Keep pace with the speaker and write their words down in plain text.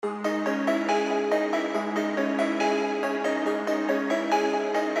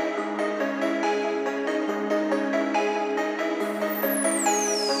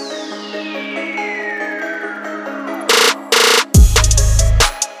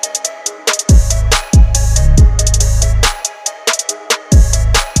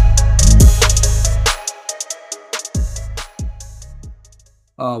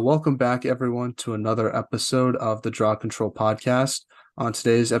Welcome back, everyone, to another episode of the Draw Control Podcast. On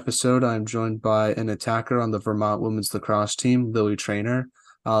today's episode, I'm joined by an attacker on the Vermont women's lacrosse team, Lily Trainor.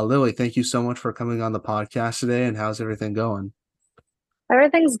 Lily, thank you so much for coming on the podcast today, and how's everything going?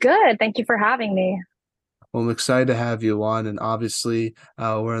 Everything's good. Thank you for having me. Well, I'm excited to have you on, and obviously,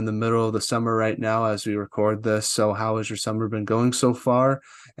 we're in the middle of the summer right now as we record this. So, how has your summer been going so far,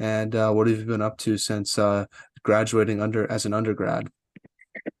 and what have you been up to since graduating under as an undergrad?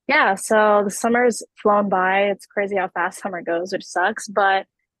 Yeah, so the summer's flown by. It's crazy how fast summer goes, which sucks. But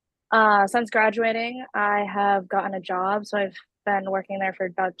since graduating, I have gotten a job. So I've been working there for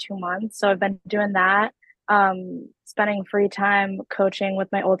about 2 months. So I've been doing that, spending free time coaching with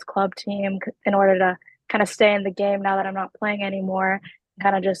my old club team in order to kind of stay in the game now that I'm not playing anymore,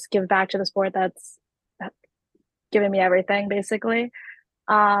 kind of just give back to the sport that's giving me everything, basically.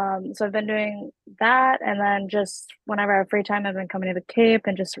 So I've been doing that, and then just whenever I have free time, I've been coming to the Cape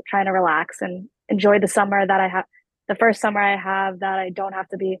and just trying to relax and enjoy the summer that I have, the first summer I have that I don't have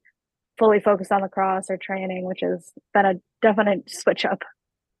to be fully focused on lacrosse or training, which has been a definite switch up.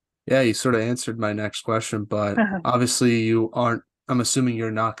 Yeah, you sort of answered my next question, but obviously you aren't, I'm assuming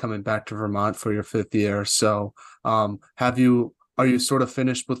you're not coming back to Vermont for your fifth year. So, are you sort of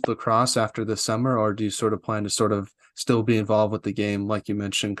finished with lacrosse after the summer, or do you sort of plan to sort of still be involved with the game, like you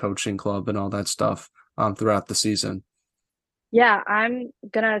mentioned, coaching club and all that stuff, throughout the season? Yeah, I'm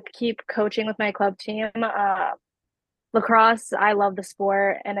gonna keep coaching with my club team. Lacrosse, I love the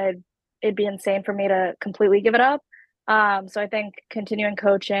sport, and it'd be insane for me to completely give it up. So I think continuing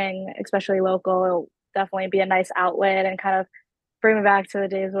coaching, especially local, will definitely be a nice outlet and kind of bring me back to the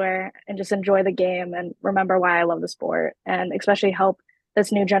days where and just enjoy the game and remember why I love the sport, and especially help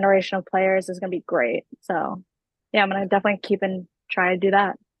this new generation of players is going to be great. So yeah, I'm going to definitely keep and try to do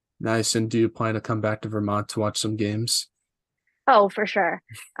that. Nice. And do you plan to come back to Vermont to watch some games? Oh, for sure.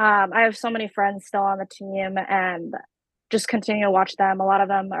 I have so many friends still on the team and just continue to watch them. A lot of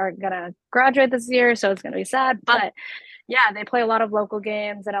them are going to graduate this year, so it's going to be sad. But yeah, they play a lot of local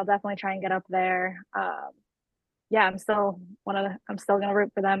games, and I'll definitely try and get up there. Yeah, I'm still going to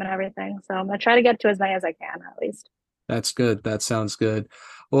root for them and everything. So I'm going to try to get to as many as I can at least. That's good. That sounds good.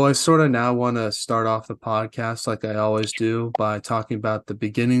 Well, I sort of now want to start off the podcast like I always do by talking about the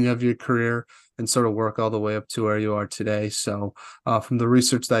beginning of your career and sort of work all the way up to where you are today. So, from the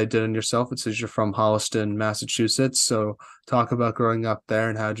research that I did on yourself, it says you're from Holliston, Massachusetts. So, talk about growing up there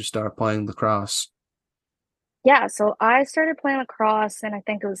and how'd you start playing lacrosse? Yeah, so I started playing lacrosse and I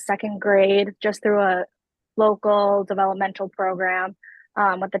think it was second grade just through a local developmental program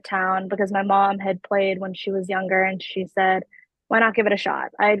with the town because my mom had played when she was younger and she said, why not give it a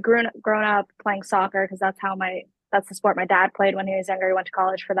shot? I had grown up playing soccer because that's the sport my dad played when he was younger. He went to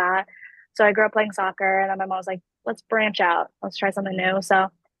college for that. So I grew up playing soccer and then my mom was like, let's branch out. Let's try something new. So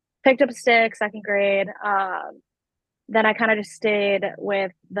picked up a stick, second grade. Then I kind of just stayed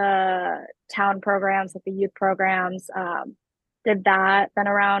with the town programs, like the youth programs. Did that. Then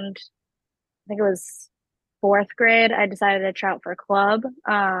around, I think it was fourth grade, I decided to try out for a club.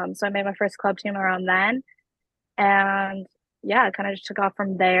 So I made my first club team around then. And yeah, it kind of just took off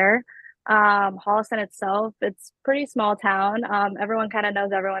from there. Holliston itself, it's pretty small town. Everyone kind of knows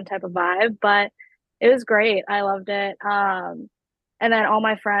everyone type of vibe, but it was great. I loved it. And then all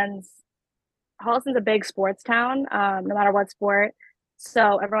my friends, Holliston's a big sports town, no matter what sport.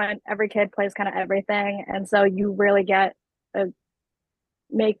 So every kid plays kind of everything, and so you really get to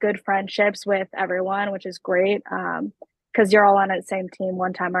make good friendships with everyone, which is great. Because you're all on the same team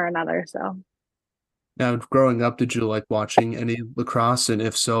one time or another. So Now, growing up, did you like watching any lacrosse? And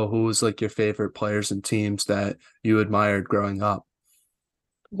if so, who was like your favorite players and teams that you admired growing up?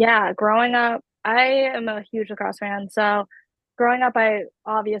 yeah, growing up, I am a huge lacrosse fan. So growing up, I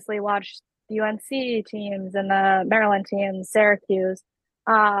obviously watched the UNC teams and the Maryland teams, Syracuse.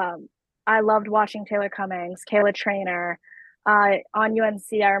 Um, I loved watching Taylor Cummings, Kayla Trainor. On UNC,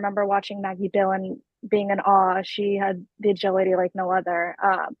 I remember watching Maggie Dillon being in awe. She had the agility like no other.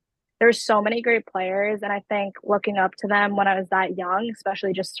 There's so many great players, and I think looking up to them when I was that young,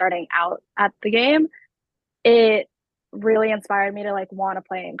 especially just starting out at the game, it really inspired me to like want to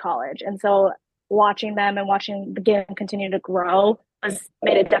play in college. And so watching them and watching the game continue to grow was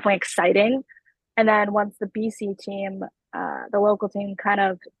made it definitely exciting. And then once the BC team, the local team, kind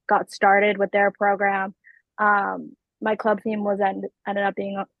of got started with their program, my club team ended up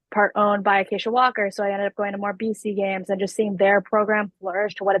being part owned by Acacia Walker, so I ended up going to more BC games and just seeing their program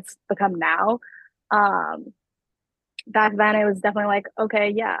flourish to what it's become now. Um, Back then, it was definitely like,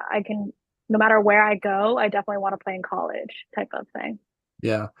 okay, yeah, I can. No matter where I go, I definitely want to play in college, type of thing.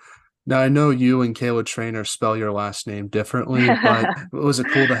 Yeah. Now I know you and Kayla Trainor spell your last name differently, but was it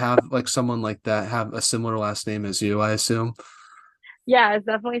cool to have like someone like that have a similar last name as you, I assume? Yeah, it's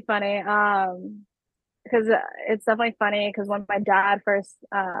definitely funny. Because it's definitely funny because when my dad first,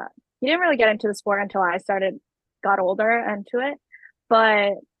 he didn't really get into the sport until I got older into it.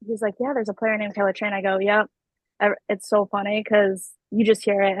 But he's like, yeah, there's a player named Taylor Train. I go, yep. It's so funny because you just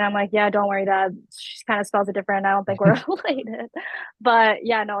hear it, and I'm like, yeah, don't worry, Dad. She kind of spells it different. I don't think we're related. But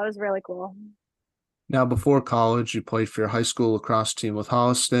yeah, no, it was really cool. Now, before college, you played for your high school lacrosse team with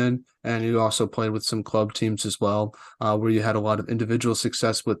Holliston, and you also played with some club teams as well, where you had a lot of individual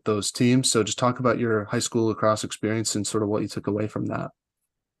success with those teams. So, just talk about your high school lacrosse experience and sort of what you took away from that.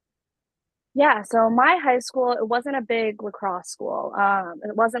 Yeah, so my high school, it wasn't a big lacrosse school.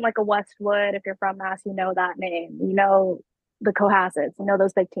 It wasn't like a Westwood. If you're from Mass, you know that name. You know the Cohassets, you know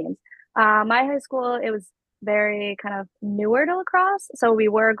those big teams. My high school, it was very kind of newer to lacrosse, so we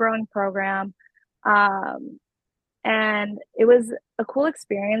were a growing program, um, and it was a cool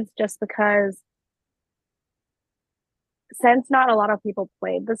experience just because since not a lot of people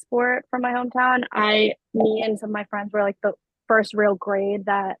played the sport from my hometown, me and some of my friends were like the first real grade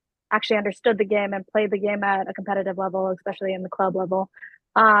that actually understood the game and played the game at a competitive level, especially in the club level.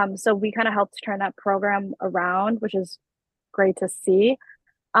 So we kind of helped turn that program around, which is great to see.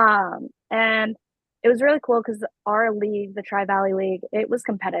 And it was really cool because our league, the Tri Valley League, it was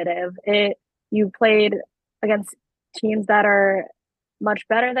competitive. You played against teams that are much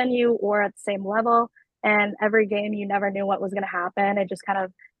better than you or at the same level. And every game, you never knew what was going to happen. It just kind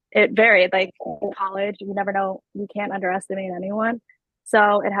of it varied. Like in college, you never know. You can't underestimate anyone.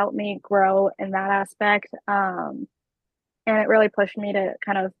 So it helped me grow in that aspect. And it really pushed me to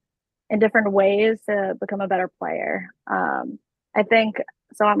kind of in different ways to become a better player. I think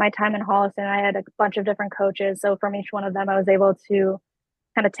so. At my time in Holliston, I had a bunch of different coaches. So from each one of them, I was able to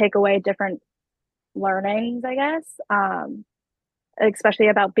kind of take away different learnings, I guess, especially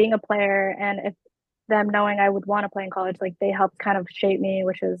about being a player and if them knowing I would want to play in college, like they helped kind of shape me,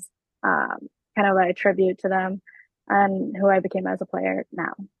 which is kind of a tribute to them and who I became as a player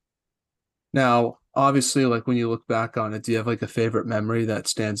now. Now, obviously, like when you look back on it, do you have like a favorite memory that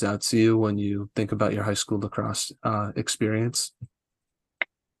stands out to you when you think about your high school lacrosse experience?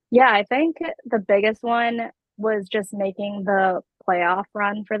 Yeah, I think the biggest one was just making the playoff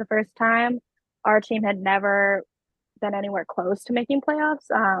run for the first time. Our team had never been anywhere close to making playoffs.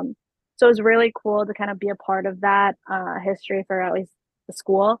 So it was really cool to kind of be a part of that history for at least the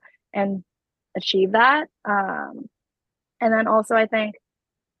school and achieve that. And then also, I think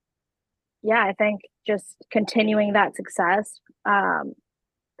just continuing that success the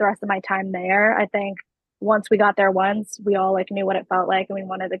rest of my time there. I think once we got there once, we all like knew what it felt like and we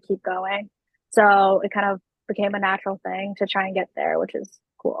wanted to keep going. So it kind of became a natural thing to try and get there, which is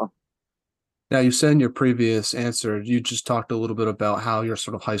cool. Now, you said in your previous answer, you just talked a little bit about how your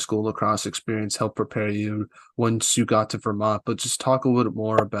sort of high school lacrosse experience helped prepare you once you got to Vermont, but just talk a little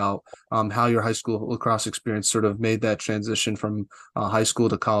more about how your high school lacrosse experience sort of made that transition from high school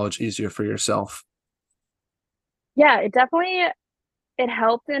to college easier for yourself. Yeah, it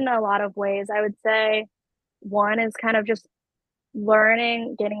helped in a lot of ways. I would say one is kind of just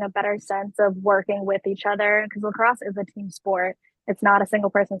learning, getting a better sense of working with each other because lacrosse is a team sport. It's not a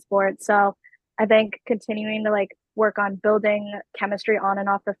single person sport. So I think continuing to like work on building chemistry on and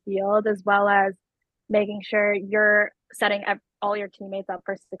off the field, as well as making sure you're setting all your teammates up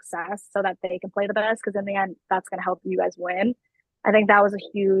for success so that they can play the best. Because in the end, that's going to help you guys win. I think that was a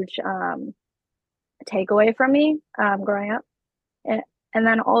huge takeaway from me growing up. And, and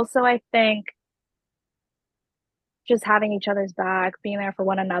then also, I think just having each other's back, being there for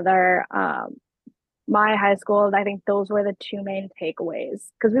one another. My high school, I think those were the two main takeaways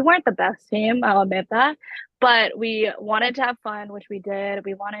because we weren't the best team, I'll admit that, but we wanted to have fun, which we did.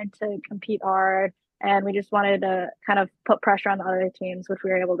 We wanted to compete hard and we just wanted to kind of put pressure on the other teams, which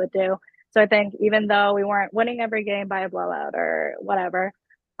we were able to do. So I think even though we weren't winning every game by a blowout or whatever,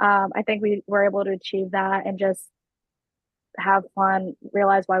 I think we were able to achieve that and just have fun,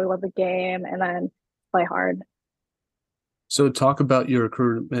 realize why we love the game, and then play hard. So, talk about your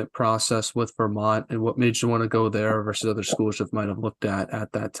recruitment process with Vermont and what made you want to go there versus other schools you might have looked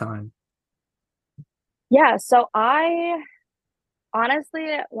at that time. Yeah, so I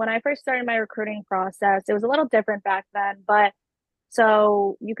honestly, when I first started my recruiting process, it was a little different back then, but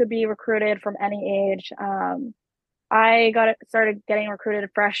so you could be recruited from any age. I started getting recruited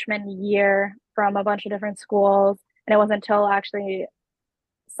freshman year from a bunch of different schools, and it wasn't until actually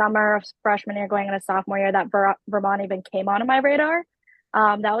summer of freshman year going into sophomore year that Vermont even came onto my radar.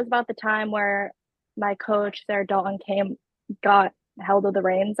 That was about the time where my coach, Sarah Dalton, got held the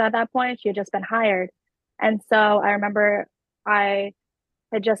reins at that point. She had just been hired. And so I remember I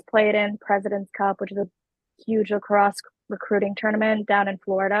had just played in President's Cup, which is a huge lacrosse recruiting tournament down in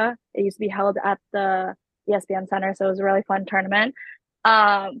Florida. It used to be held at the ESPN Center, so it was a really fun tournament.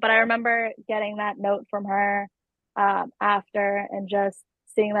 But I remember getting that note from her after and just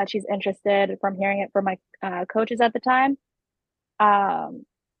seeing that she's interested from hearing it from my coaches at the time. Um,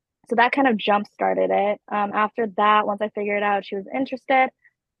 so that kind of jump started it. After that, once I figured out she was interested,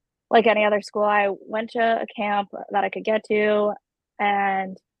 like any other school, I went to a camp that I could get to,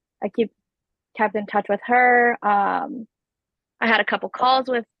 and I kept in touch with her. I had a couple calls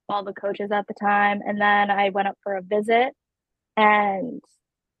with all the coaches at the time, and then I went up for a visit, and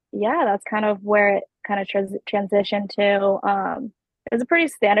yeah, that's kind of where it kind of transitioned to. It was a pretty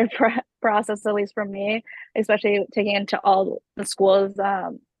standard process, at least for me, especially taking into all the schools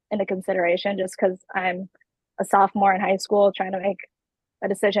into consideration, just because I'm a sophomore in high school trying to make a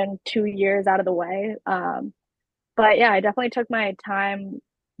decision 2 years out of the way. But yeah, I definitely took my time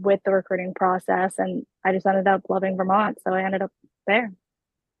with the recruiting process, and I just ended up loving Vermont, so I ended up there.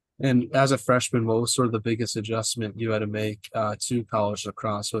 And as a freshman, what was sort of the biggest adjustment you had to make to college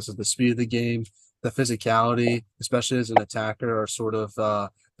lacrosse? Was it the speed of the game, the physicality, especially as an attacker, or sort of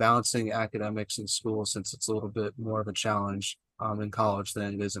balancing academics in school since it's a little bit more of a challenge in college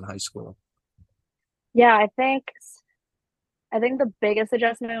than it is in high school? Yeah, I think the biggest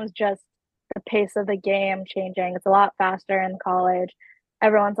adjustment was just the pace of the game changing. It's a lot faster in college.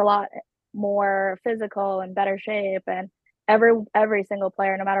 Everyone's a lot more physical and better shape, and every single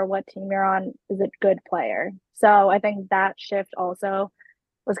player, no matter what team you're on, is a good player. So I think that shift also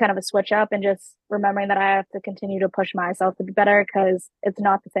was kind of a switch up, and just remembering that I have to continue to push myself to be better because it's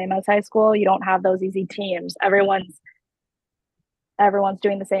not the same as high school. You don't have those easy teams. Everyone's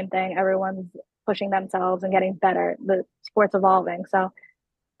doing the same thing. Everyone's pushing themselves and getting better. The sport's evolving. So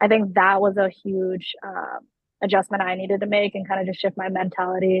I think that was a huge adjustment I needed to make and kind of just shift my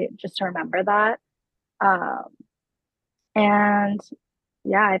mentality just to remember that. Um, and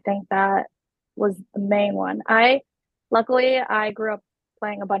yeah, I think that was the main one. Luckily, I grew up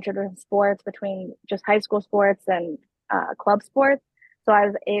playing a bunch of different sports between just high school sports and club sports. So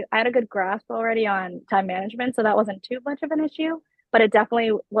I had a good grasp already on time management, so that wasn't too much of an issue. But it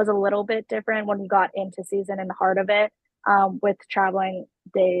definitely was a little bit different when we got into season in the heart of it, with traveling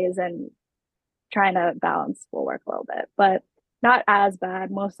days and trying to balance schoolwork a little bit. But not as bad.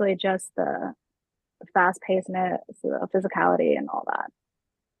 Mostly just the fast pacedness, the physicality, and all that.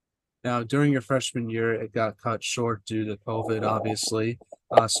 Now, during your freshman year, it got cut short due to COVID, obviously.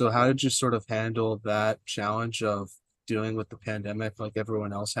 So, how did you sort of handle that challenge of dealing with the pandemic like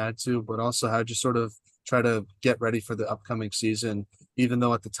everyone else had to? But also, how did you sort of try to get ready for the upcoming season, even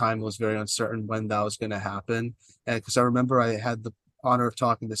though at the time it was very uncertain when that was going to happen? And because I remember I had the honor of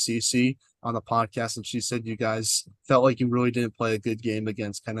talking to Cece on the podcast, and she said you guys felt like you really didn't play a good game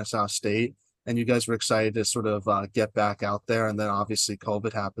against Kennesaw State and you guys were excited to sort of get back out there. And then obviously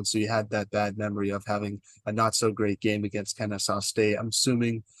COVID happened. So you had that bad memory of having a not so great game against Kennesaw State. I'm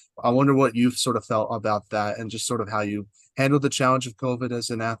assuming, I wonder what you've sort of felt about that and just sort of how you handled the challenge of COVID as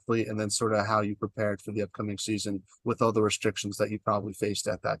an athlete and then sort of how you prepared for the upcoming season with all the restrictions that you probably faced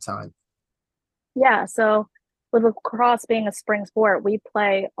at that time. Yeah, so with lacrosse being a spring sport, we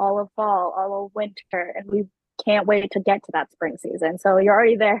play all of fall, all of winter, and we can't wait to get to that spring season. So you're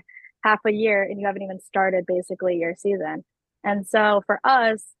already there half a year and you haven't even started basically your season. And so for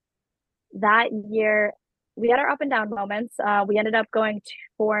us, that year, we had our up and down moments. We ended up going to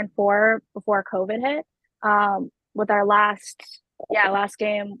 4-4 before COVID hit. With our last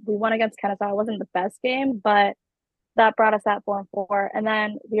game, we won against Kennesaw. It wasn't the best game, but that brought us at 4-4. And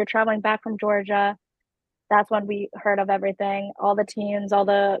then we were traveling back from Georgia. That's when we heard of everything. All the teams, all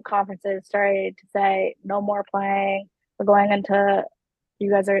the conferences started to say, no more playing. We're going into,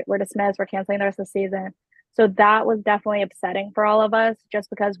 we're dismissed. We're canceling the rest of the season. So that was definitely upsetting for all of us just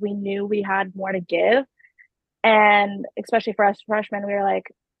because we knew we had more to give. And especially for us freshmen, we were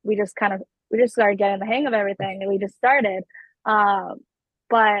like, we just started getting the hang of everything and we just started. Um,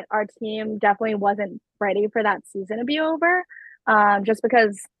 but our team definitely wasn't ready for that season to be over, just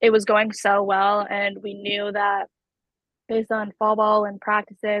because it was going so well. And we knew that based on fall ball and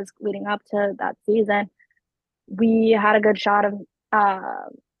practices leading up to that season, we had a good shot of uh,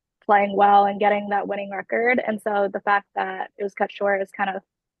 playing well and getting that winning record. And so the fact that it was cut short is kind of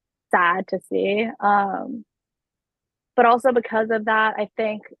sad to see. But also because of that, I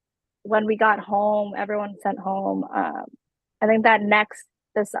think when we got home, everyone sent home. I think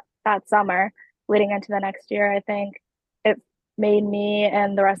that summer leading into the next year, I think it made me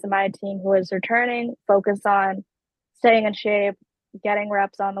and the rest of my team who was returning focus on staying in shape, getting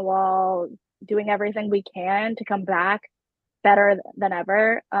reps on the wall, doing everything we can to come back better than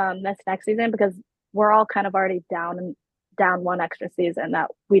ever this next season because we're all kind of already down one extra season that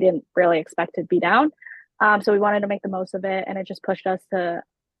we didn't really expect to be down. So we wanted to make the most of it, and it just pushed us to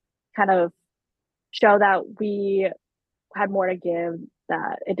kind of show that we had more to give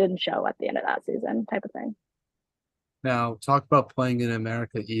that it didn't show at the end of that season, type of thing. Now, talk about playing in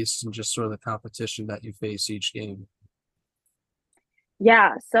America East and just sort of the competition that you face each game.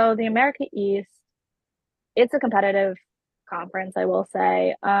 Yeah, so the America East, it's a competitive conference, I will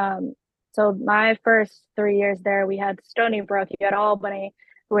say. So my first 3 years there, we had Stony Brook, you had Albany,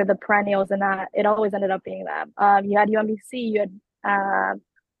 who were the perennials in that. It always ended up being them. You had UMBC, you had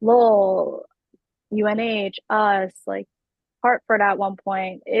Lowell, UNH, us, like Hartford at one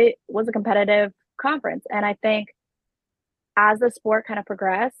point. It was a competitive conference. And I think as the sport kind of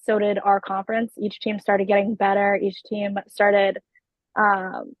progressed, so did our conference. Each team started getting better. Each team started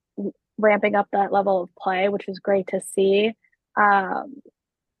um, ramping up that level of play, which was great to see. Um,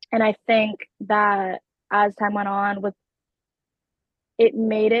 and I think that as time went on, with it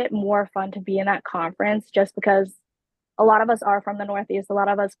made it more fun to be in that conference just because a lot of us are from the Northeast. A lot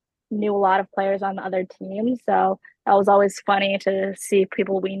of us knew a lot of players on the other teams. So that was always funny to see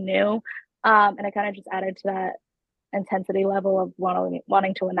people we knew. And it kind of just added to that intensity level of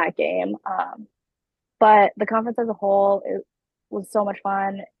wanting to win that game. But the conference as a whole, it was so much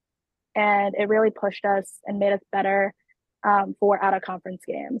fun and it really pushed us and made us better for out of conference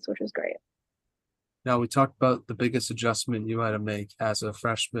games, which was great. Now, we talked about the biggest adjustment you had to make as a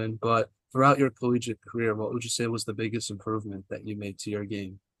freshman, but throughout your collegiate career, what would you say was the biggest improvement that you made to your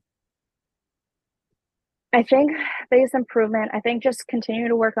game? I think biggest improvement, I think just continue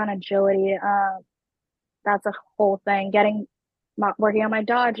to work on agility. That's a whole thing. Working on my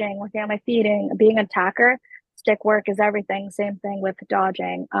dodging, working on my feeding, being an attacker. Stick work is everything. Same thing with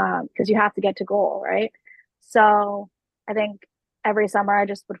dodging, because you have to get to goal, right? So I think every summer I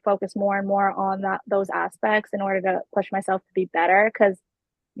just would focus more and more on those aspects in order to push myself to be better. Because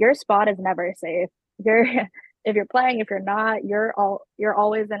your spot is never safe. You're if you're playing, if you're not, you're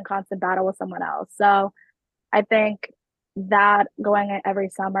always in constant battle with someone else. So I think that going in every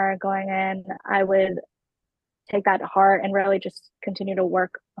summer, going in, I would take that to heart and really just continue to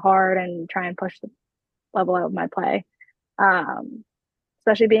work hard and try and push the level of my play. Um,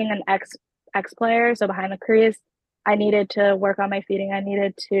 Especially being an ex player, so behind the crease, I needed to work on my feeding. I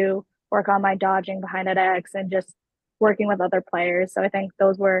needed to work on my dodging behind an X and just working with other players. So I think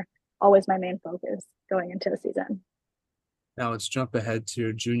those were always my main focus going into the season. Now, let's jump ahead to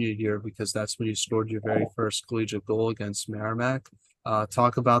your junior year because that's when you scored your very first collegiate goal against Merrimack.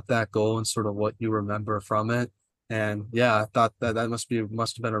 Talk about that goal and sort of what you remember from it. And yeah, I thought that must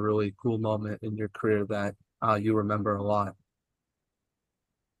have been a really cool moment in your career that you remember a lot.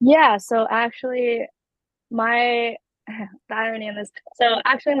 Yeah, so actually my the irony in this. So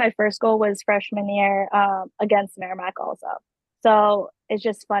actually, my first goal was freshman year against Merrimack also. So it's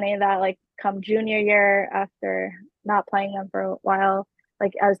just funny that like come junior year after not playing them for a while,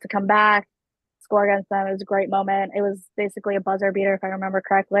 like as to come back, score against them. It was a great moment. It was basically a buzzer beater if I remember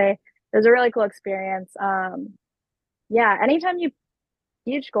correctly. It was a really cool experience. Yeah,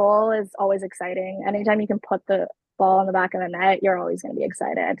 each goal is always exciting. Anytime you can put the ball in the back of the net, you're always going to be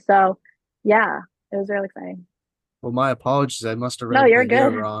excited. So yeah, it was really exciting. Well, my apologies. I must have No, read you're the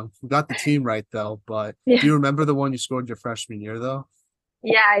year good. wrong. We got the team right though, but do Yeah. you remember the one you scored your freshman year though?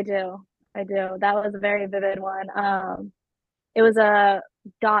 Yeah, I do. I do. That was a very vivid one. It was a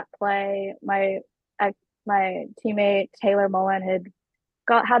dot play. My teammate Taylor Mullen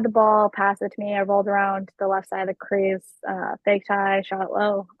had the ball, passed it to me. I rolled around to the left side of the crease, fake tie, shot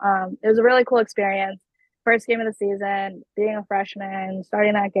low. It was a really cool experience. First game of the season, being a freshman,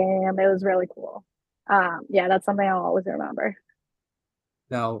 starting that game, it was really cool. Yeah, that's something I'll always remember.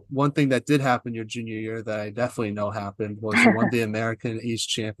 Now, one thing that did happen your junior year that I definitely know happened was you won the American East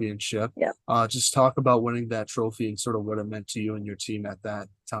Championship. Yep. Just talk about winning that trophy and sort of what it meant to you and your team at that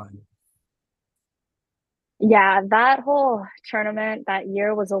time. Yeah, that whole tournament that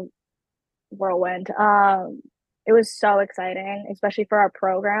year was a whirlwind. It was so exciting, especially for our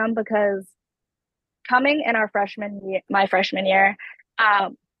program because coming in my freshman year,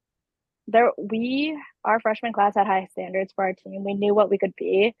 um, there we our freshman class had high standards for our team. We knew what we could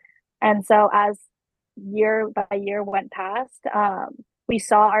be, and so as year by year went past, we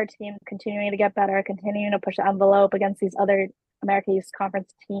saw our team continuing to get better, continuing to push the envelope against these other America East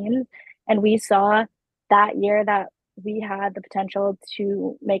Conference teams, and we saw that year that we had the potential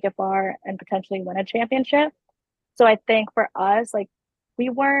to make it far and potentially win a championship. So I think for us, like we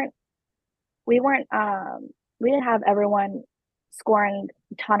weren't we weren't we didn't have everyone scoring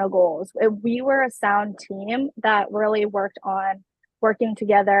a ton of goals. We were a sound team that really worked on working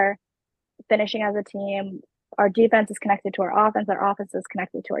together, finishing as a team. Our defense is connected to our offense. Our offense is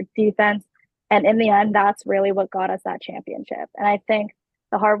connected to our defense. And in the end, that's really what got us that championship. And I think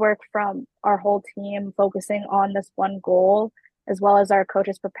the hard work from our whole team focusing on this one goal, as well as our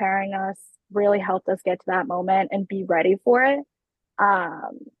coaches preparing us, really helped us get to that moment and be ready for it.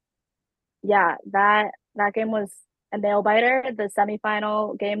 Um, yeah, that game was a nail biter. The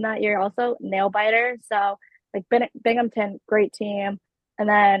semifinal game that year also nail biter. So like Binghamton, great team, and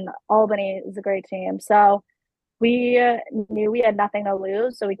then Albany is a great team. So we knew we had nothing to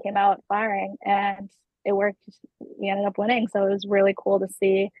lose, so we came out firing, and it worked. We ended up winning, so it was really cool to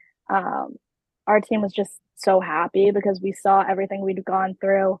see. Um, our team was just so happy because we saw everything we'd gone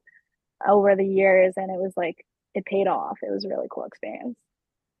through over the years, and it was like it paid off. It was a really cool experience.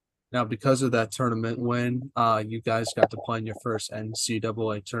 Now, because of that tournament win, you guys got to play in your first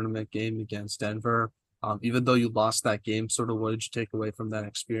NCAA tournament game against Denver. Even though you lost that game, sort of what did you take away from that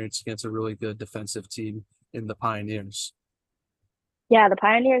experience against a really good defensive team in the Pioneers? Yeah, the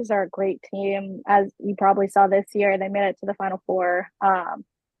Pioneers are a great team. As you probably saw this year, they made it to the Final Four.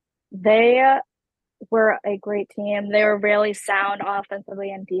 They were a great team. They were really sound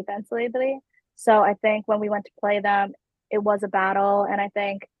offensively and defensively. So I think when we went to play them, it was a battle. And I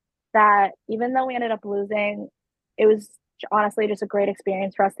think that even though we ended up losing, it was honestly just a great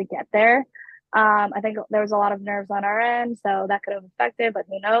experience for us to get there. I think there was a lot of nerves on our end, so that could have affected, but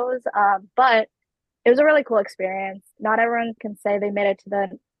who knows? But it was a really cool experience. Not everyone can say they made it to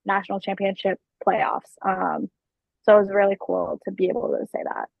the national championship playoffs. So it was really cool to be able to say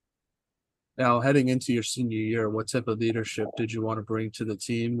that. Now, heading into your senior year, what type of leadership did you want to bring to the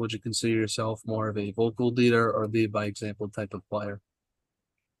team? Would you consider yourself more of a vocal leader or lead by example type of player?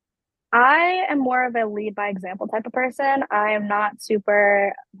 I am more of a lead by example type of person. I am not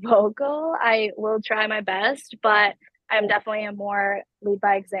super vocal. I will try my best, but I'm definitely a more lead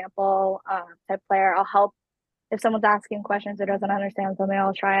by example type player. I'll help if someone's asking questions or doesn't understand something.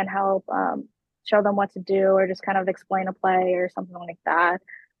 I'll try and help show them what to do or just kind of explain a play or something like that.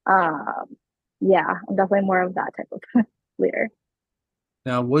 Um, yeah, I'm definitely more of that type of leader.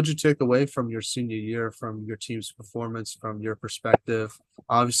 Now, what'd you take away from your senior year, from your team's performance, from your perspective?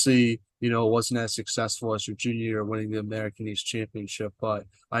 Obviously, it wasn't as successful as your junior year winning the American East Championship, but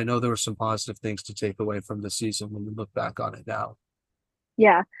I know there were some positive things to take away from the season when you look back on it now.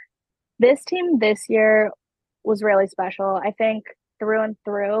 Yeah, this team this year was really special. I think through and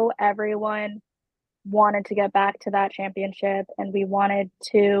through, everyone wanted to get back to that championship, and we wanted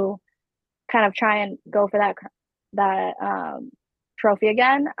to kind of try and go for that trophy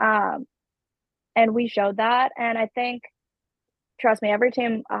again. And we showed that, and I think trust me, every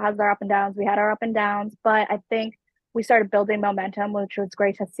team has their up and downs. We had our up and downs, but I think we started building momentum, which was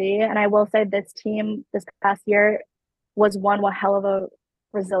great to see. And I will say this team this past year was one hell of a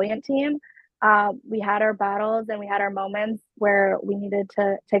resilient team. We had our battles and we had our moments where we needed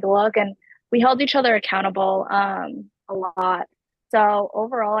to take a look, and we held each other accountable a lot. So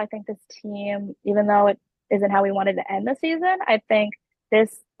overall, I think this team, even though it isn't how we wanted to end the season, I think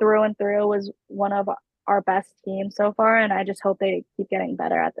this through and through was one of our best teams so far, and I just hope they keep getting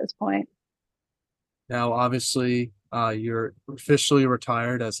better at this point. Now, obviously, you're officially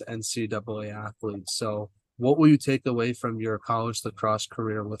retired as an NCAA athlete. So, what will you take away from your college lacrosse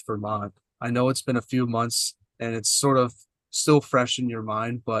career with Vermont? I know it's been a few months and it's sort of still fresh in your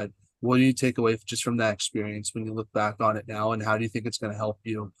mind, but what do you take away just from that experience when you look back on it now, and how do you think it's going to help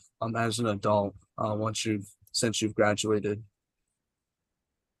you as an adult once since you've graduated?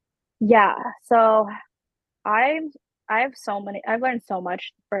 Yeah, so I I've learned so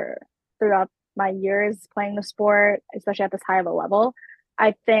much for throughout my years playing the sport, especially at this high of a level.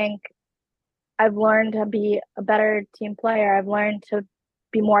 I think I've learned to be a better team player. I've learned to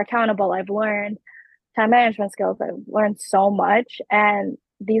be more accountable. I've learned time management skills. I've learned so much. And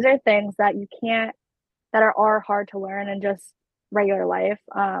these are things that you can't, that are hard to learn in just regular life.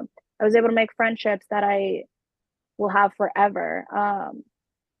 I was able to make friendships that I will have forever.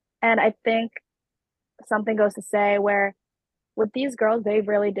 And I think something goes to say where with these girls, they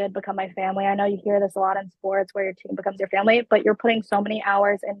really did become my family. I know you hear this a lot in sports where your team becomes your family, but you're putting so many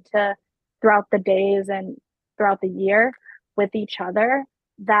hours into throughout the days and throughout the year with each other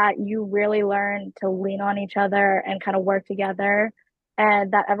that you really learn to lean on each other and kind of work together,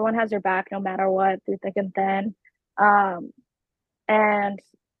 and that everyone has your back no matter what through thick and thin. Um, and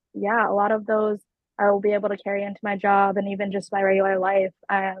yeah, a lot of those I will be able to carry into my job and even just my regular life.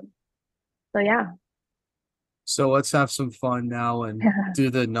 So yeah. So let's have some fun now and do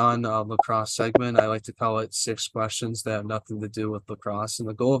the non lacrosse segment. I like to call it six questions that have nothing to do with lacrosse. And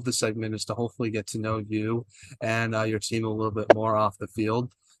the goal of the segment is to hopefully get to know you and your team a little bit more off the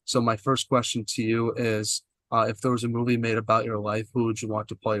field. So my first question to you is, if there was a movie made about your life, who would you want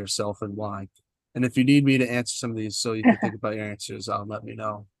to play yourself and why? And if you need me to answer some of these so you can think about your answers, let me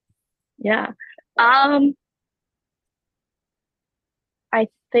know. Yeah. Um, I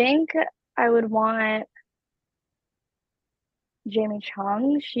think I would want Jamie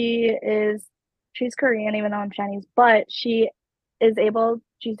Chung. She's Korean, even though I'm Chinese, but she's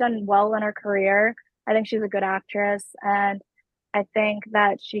done well in her career. I think she's a good actress, and I think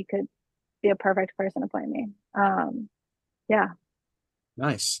that she could be a perfect person to play me. Yeah.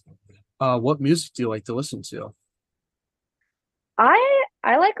 Nice. What music do you like to listen to?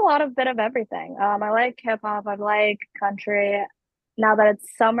 I like a lot of bit of everything. I like hip hop, I like country. Now that it's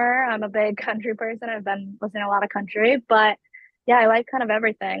summer, I'm a big country person. I've been listening to a lot of country, but yeah, I like kind of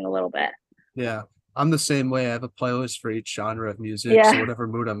everything a little bit. Yeah, I'm the same way. I have a playlist for each genre of music, so Yeah. whatever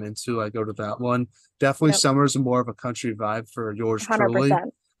mood I'm into, I go to that one. Definitely Yep. summer's more of a country vibe for yours truly.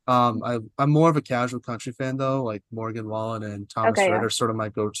 100%. I'm more of a casual country fan though, like Morgan Wallen and Thomas Okay, Rhett yeah. are sort of my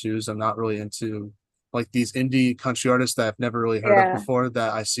go-tos. I'm not really into like these indie country artists that I've never really heard of Yeah. before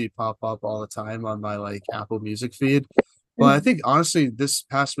that I see pop up all the time on my like Apple Music feed. But I Mhm. think honestly, this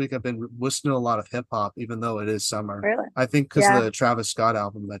past week I've been listening to a lot of hip hop, even though it is summer. Really? I think because of Yeah. the Travis Scott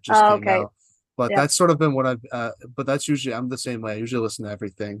album that just Oh, came okay. out. But Yep. that's sort of been what but that's usually, I'm the same way. I usually listen to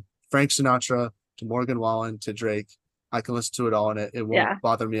everything. Frank Sinatra to Morgan Wallen to Drake. I can listen to it all and it won't Yeah.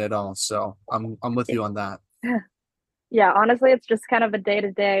 bother me at all. So I'm with you on that. Yeah, honestly, it's just kind of a day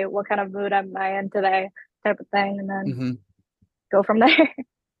to day, what kind of mood am I in today type of thing, and then Hmm. go from there.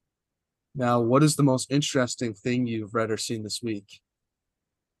 Now, what is the most interesting thing you've read or seen this week?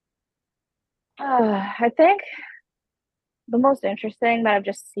 I think the most interesting that I've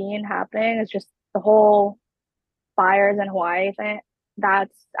just seen happening is just the whole fires in Hawaii thing.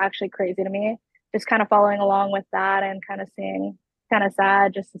 That's actually crazy to me. Just kind of following along with that and kind of seeing, kind of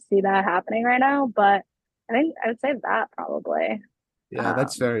sad just to see that happening right now. But I think I would say that probably. Yeah,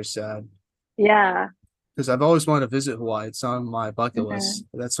 that's Um, very sad yeah. because I've always wanted to visit Hawaii. It's on my bucket Mhm. list.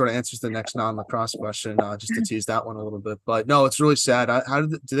 That sort of answers the next non-lacrosse question, just to tease that one a little bit. But no, it's really sad. How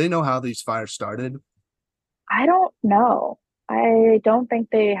do they know how these fires started? I don't know. I don't think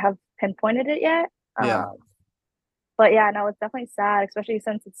they have pinpointed it yet. Yeah. Um, but yeah, no, it's definitely sad, especially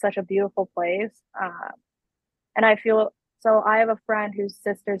since it's such a beautiful place. And I feel so I have a friend whose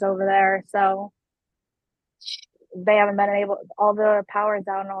sister's over there, so they haven't been able, all the power's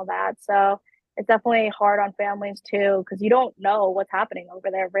out and all that. So it's definitely hard on families too, because you don't know what's happening over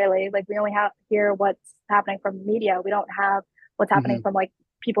there really. Like we only have hear what's happening from media. We don't have what's happening Hmm. from like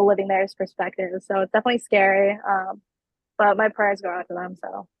people living there's perspective. So it's definitely scary. But my prayers go out to them.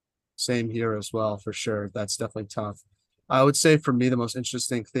 So Same here as well, for sure. That's definitely tough. I would say for me, the most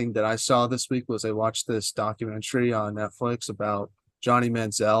interesting thing that I saw this week was I watched this documentary on Netflix about Johnny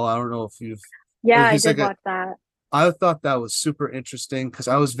Manziel. I don't know if yeah, I he's did like a, watch that. I thought that was super interesting because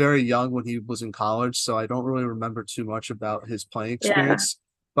I was very young when he was in college, so I don't really remember too much about his playing Yeah. experience.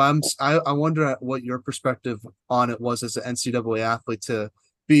 But I wonder what your perspective on it was as an NCAA athlete to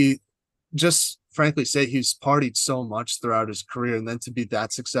be just frankly say he's partied so much throughout his career and then to be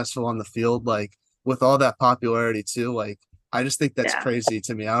that successful on the field, like with all that popularity too, like I just think that's Yeah. crazy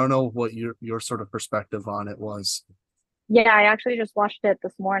to me. I don't know what your sort of perspective on it was. Yeah, I actually just watched it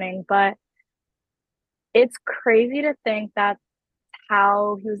this morning, but it's crazy to think that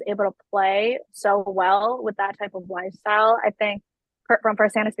how he was able to play so well with that type of lifestyle. I think from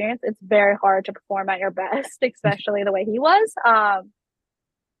firsthand experience, it's very hard to perform at your best, especially the way he was.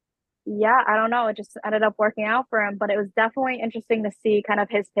 Yeah, I don't know. It just ended up working out for him, but it was definitely interesting to see kind of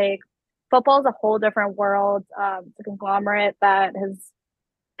his take. Football is a whole different world. It's a conglomerate that has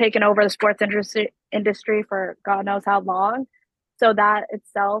taken over the sports industry for God knows how long. So that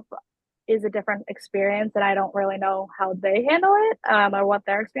itself is a different experience, and I don't really know how they handle it or what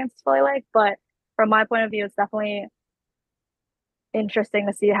their experience is fully like. But from my point of view, it's definitely interesting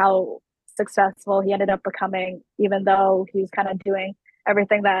to see how successful he ended up becoming, even though he was kind of doing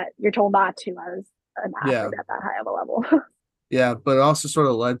everything that you're told not to as an Yeah. athlete at that high of a level. Yeah, but it also sort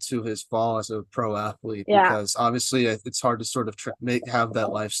of led to his fall as a pro athlete Yeah. because obviously it's hard to sort of have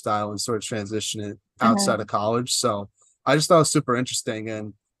that lifestyle and sort of transition it outside Mhm. of college. So I just thought it was super interesting,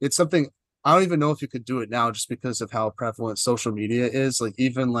 and it's something I don't even know if you could do it now just because of how prevalent social media is. Like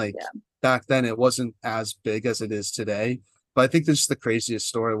even like Yeah. back then, it wasn't as big as it is today. But I think this the craziest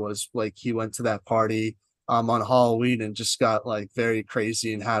story was like he went to that party. on Halloween and just got like very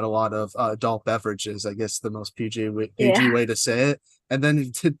crazy and had a lot of adult beverages, I guess the most PG Yeah. way to say it. And then he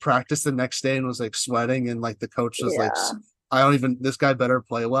did practice the next day and was like sweating, and like the coach was like, Yeah. I don't even, this guy better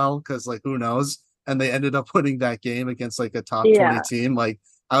play well because like who knows? And they ended up winning that game against like a top 20 Yeah. team. Like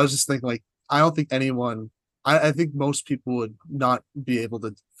I was just thinking like I don't think anyone, I think most people would not be able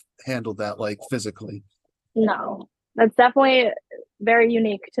to handle that like physically. No. That's definitely very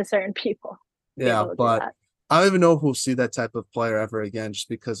unique to certain people to be Yeah, able to do but that. I don't even know if we'll see that type of player ever again, just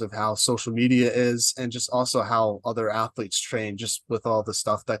because of how social media is and just also how other athletes train, just with all the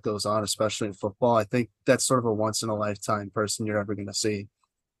stuff that goes on, especially in football. I think that's sort of a once in a lifetime person you're ever going to see.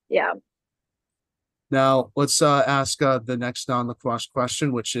 Yeah. Now, let's ask the next non lacrosse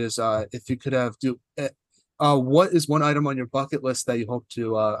question, which is if you could have what is one item on your bucket list that you hope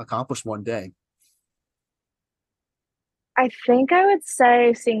to accomplish one day? I think I would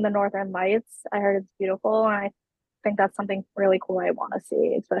say seeing the Northern Lights. I heard it's beautiful, and I think that's something really cool I want to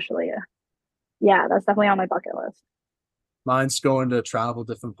see, especially yeah, that's definitely on my bucket list. Mine's going to travel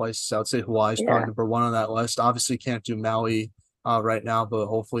different places. I would say Hawaii is probably Yeah. number one on that list. Obviously, can't do Maui right now, but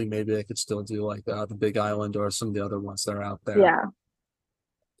hopefully, maybe I could still do like the Big Island or some of the other ones that are out there. Yeah.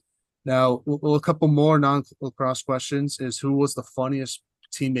 Now, a couple more non-lacrosse questions is who was the funniest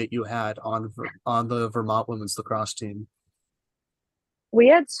teammate you had on the Vermont women's lacrosse team? We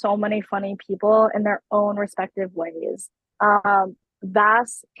had so many funny people in their own respective ways.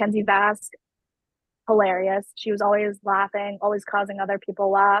 Kenzie Vass, hilarious. She was always laughing, always causing other people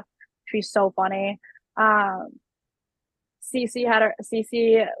laugh. She's so funny. Um, Cece had her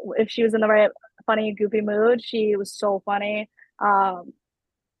Cece, if she was in the right funny, goofy mood, she was so funny. Um,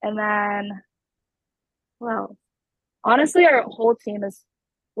 and then well, honestly, our whole team is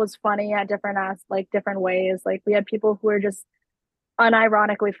was funny at different ways. Like we had people who were just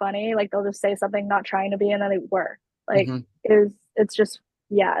unironically funny. Like they'll just say something not trying to be, and then they were. Like Hmm. it's just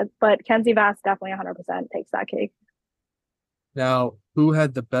yeah. But Kenzie Vass definitely 100% takes that cake. Now, who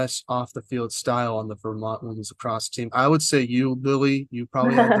had the best off the field style on the Vermont women's lacrosse team? I would say you, Lily. You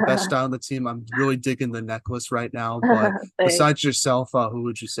probably had the best style on the team. I'm really digging the necklace right now, but Thanks. besides yourself, who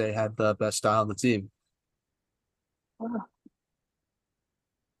would you say had the best style on the team? Oh.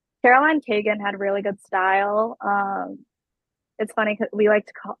 Caroline Kagan had really good style. It's funny because we like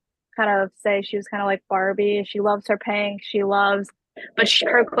to kind of say she was kind of like Barbie. She loves her pink.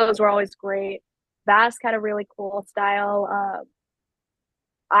 Her clothes were always great. Vask had a really cool style.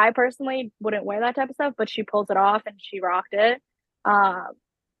 I personally wouldn't wear that type of stuff, but she pulls it off and she rocked it. Um,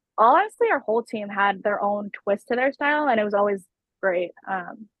 Honestly, our whole team had their own twist to their style, and it was always great.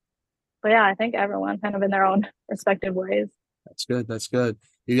 But yeah, I think everyone kind of in their own respective ways. That's good. That's good.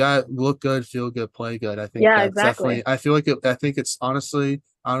 You got to look good, feel good, play good. I think Yeah, that's exactly. definitely. I feel like it. I think it's honestly.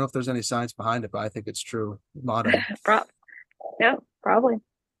 I don't know if there's any science behind it, but I think it's true motto. Pro- yeah, probably.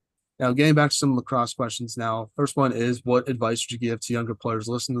 Now, getting back to some lacrosse questions. Now, first one is, what advice would you give to younger players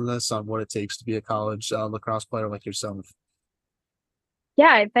listening to this on what it takes to be a college lacrosse player like yourself?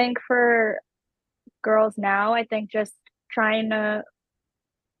 Yeah, I think for girls now, I think just trying to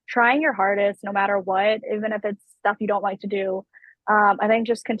trying your hardest no matter what, even if it's stuff you don't like to do. I think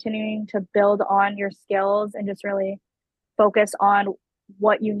just continuing to build on your skills and just really focus on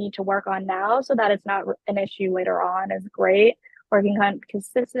what you need to work on now so that it's not an issue later on is great. Working on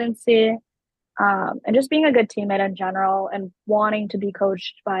consistency, and just being a good teammate in general and wanting to be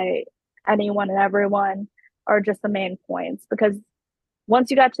coached by anyone and everyone are just the main points because once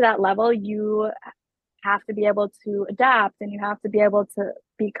you got to that level, you have to be able to adapt and you have to be able to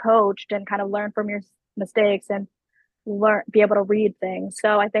be coached and kind of learn from your mistakes and be able to read things.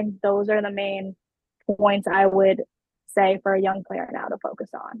 So I think those are the main points I would say for a young player now to focus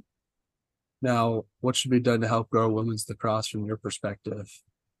on. Now, what should be done to help grow women's lacrosse from your perspective?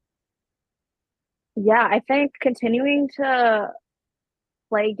 Yeah, I think continuing to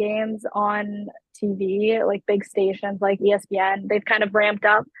play games on TV, like big stations like ESPN, they've kind of ramped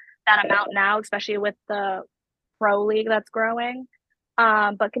up that amount now, especially with the pro league that's growing.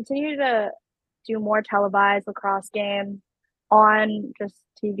 But continue to do more televised lacrosse games on just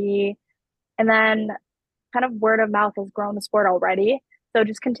TV. And then kind of word of mouth has grown the sport already. So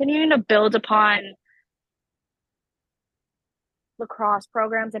just continuing to build upon lacrosse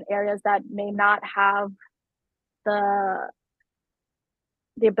programs in areas that may not have the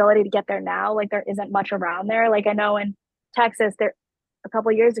ability to get there now. Like there isn't much around there. Like I know in Texas, there a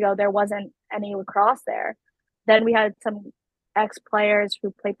couple years ago there wasn't any lacrosse there. Then we had some ex players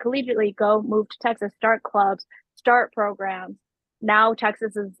who played collegiately go move to Texas, start clubs, start programs. Now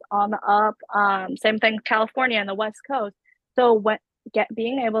Texas is on the up. Same thing, California and the West Coast. So what get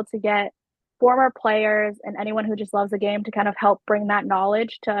being able to get former players and anyone who just loves the game to kind of help bring that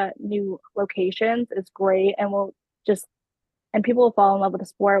knowledge to new locations is great, and will just and people will fall in love with the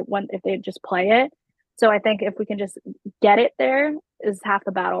sport when if they just play it. So I think if we can just get it there is half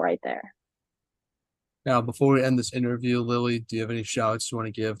the battle right there. Now, before we end this interview, Lily, do you have any shout outs you want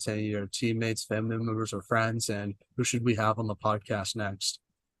to give to any of your teammates, family members, or friends? And who should we have on the podcast next?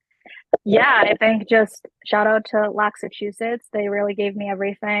 Yeah, I think just shout out to Massachusetts. They really gave me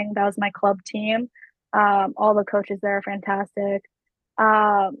everything. That was my club team. All the coaches there are fantastic.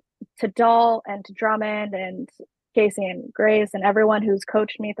 Um, to Dahl and to Drummond and Casey and Grace and everyone who's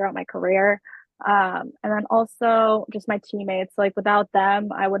coached me throughout my career. And then also just my teammates. Like without them,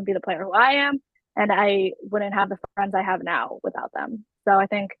 I wouldn't be the player who I am, and I wouldn't have the friends I have now without them. So I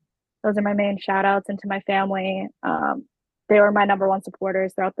think those are my main shout outs, and to my family. They were my number one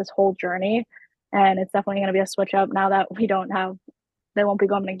supporters throughout this whole journey. And it's definitely going to be a switch up now that they won't be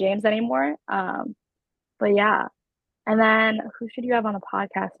going to games anymore. But yeah. And then who should you have on the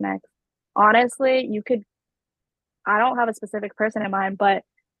podcast next? Honestly, I don't have a specific person in mind, but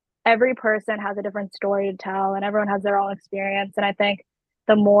every person has a different story to tell and everyone has their own experience. And I think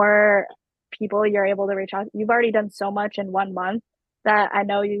the more people you're able to reach out, you've already done so much in 1 month that I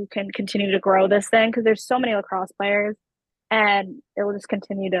know you can continue to grow this thing because there's so many lacrosse players and it will just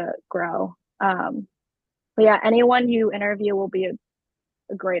continue to grow. But yeah, anyone you interview will be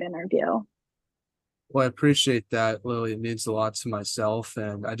a great interview. Well, I appreciate that, Lily. It means a lot to myself.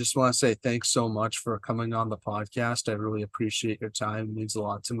 And I just want to say thanks so much for coming on the podcast. I really appreciate your time. It means a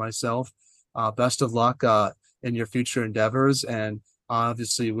lot to myself. Best of luck in your future endeavors. And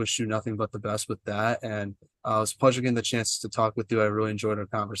obviously wish you nothing but the best with that. And it was a pleasure getting the chance to talk with you. I really enjoyed our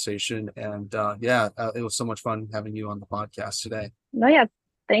conversation. And it was so much fun having you on the podcast today. No, yeah,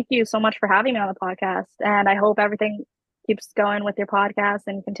 thank you so much for having me on the podcast. And I hope everything keeps going with your podcast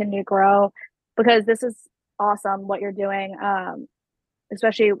and continue to grow because this is awesome what you're doing.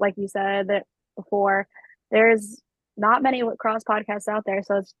 Especially like you said that before, there's not many lacrosse podcasts out there.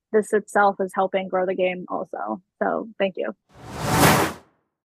 So this itself is helping grow the game also. So thank you.